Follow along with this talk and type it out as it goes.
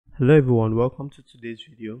Hello everyone, welcome to today's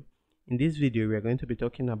video. In this video we are going to be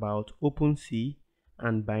talking about Opensea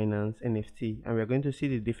and Binance NFT, and we are going to see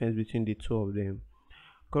the difference between the two of them.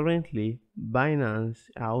 Currently Binance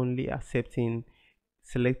are only accepting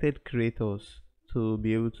selected creators to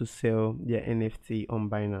be able to sell their NFT on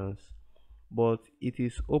Binance, but it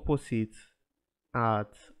is opposite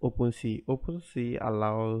at Opensea. Opensea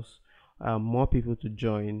allows more people to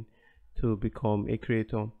join to become a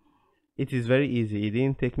creator. It is very easy. It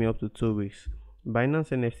didn't take me up to 2 weeks. Binance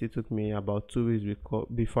NFT took me about 2 weeks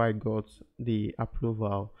before I got the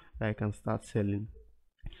approval that I can start selling.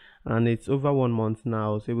 And it's over 1 month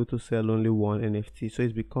now. I was able to sell only one NFT, so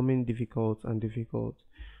it's becoming difficult and difficult.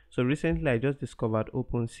 So recently I just discovered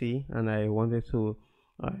Opensea and I wanted to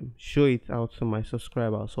show it out to my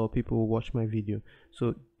subscribers or people who watch my video.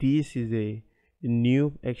 So this is a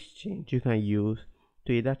new exchange you can use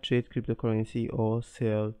to either trade cryptocurrency or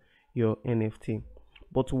sell your NFT.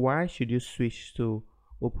 But why should you switch to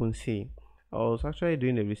Opensea? I was actually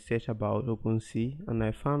doing a research about Opensea and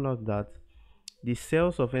I found out that the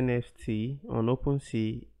sales of NFT on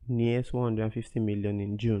Opensea nears 150 million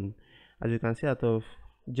in June. As you can see, out of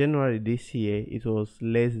January this year, it was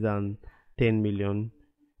less than 10 million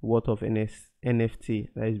worth of NFT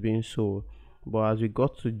that is being sold. But as we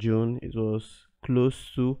got to June, it was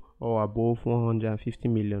close to or above 150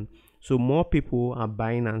 million. So more people are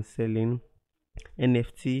buying and selling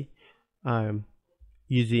NFT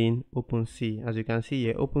using Opensea. As you can see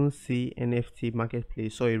here, Opensea NFT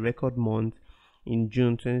Marketplace saw a record month in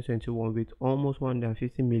June 2021 with almost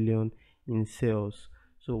 150 million in sales.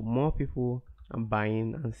 So more people are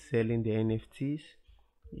buying and selling the NFTs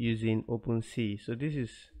using Opensea. So this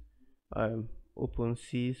is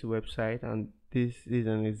Opensea's website, and this is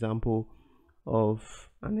an example of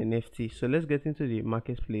an NFT. So let's get into the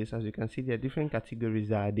marketplace. As you can see, there are different categories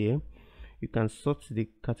that are there. You can sort the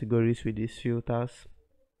categories with these filters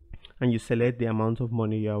and you select the amount of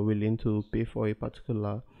money you are willing to pay for a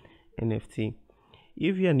particular NFT.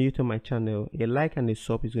 If you are new to my channel, a like and a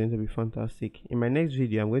sub is going to be fantastic. In my next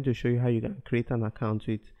video, I'm going to show you how you can create an account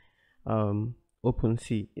with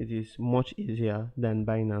Opensea. It is much easier than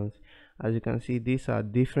Binance. As you can see, these are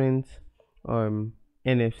different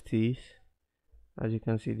NFTs. As you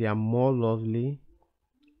can see, they are more lovely,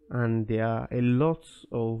 and there are a lot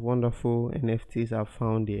of wonderful NFTs I've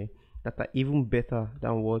found here that are even better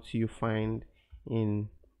than what you find in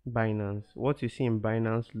Binance. What you see in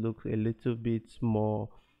Binance looks a little bit more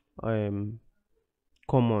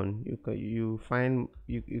common. You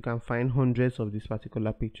can find hundreds of this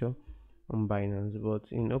particular picture on Binance,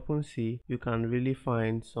 but in Opensea you can really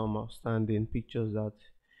find some outstanding pictures that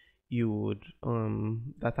you would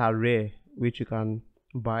that are rare, which you can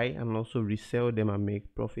buy and also resell them and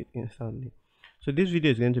make profit instantly. So this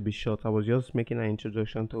video is going to be short. I was just making an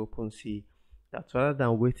introduction to Opensea, that rather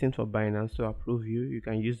than waiting for Binance to approve you, you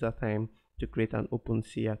can use that time to create an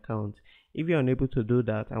Opensea account. If you're unable to do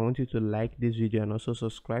that, I want you to like this video and also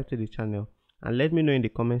subscribe to the channel, and let me know in the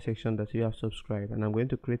comment section that you have subscribed, and I'm going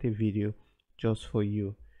to create a video just for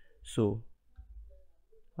you. So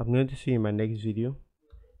I'm going to see you in my next video.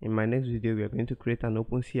 In my next video, we are going to create an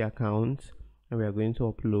Opensea account and we are going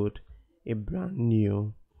to upload a brand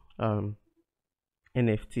new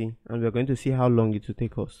NFT, and we are going to see how long it will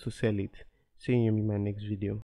take us to sell it. See you in my next video.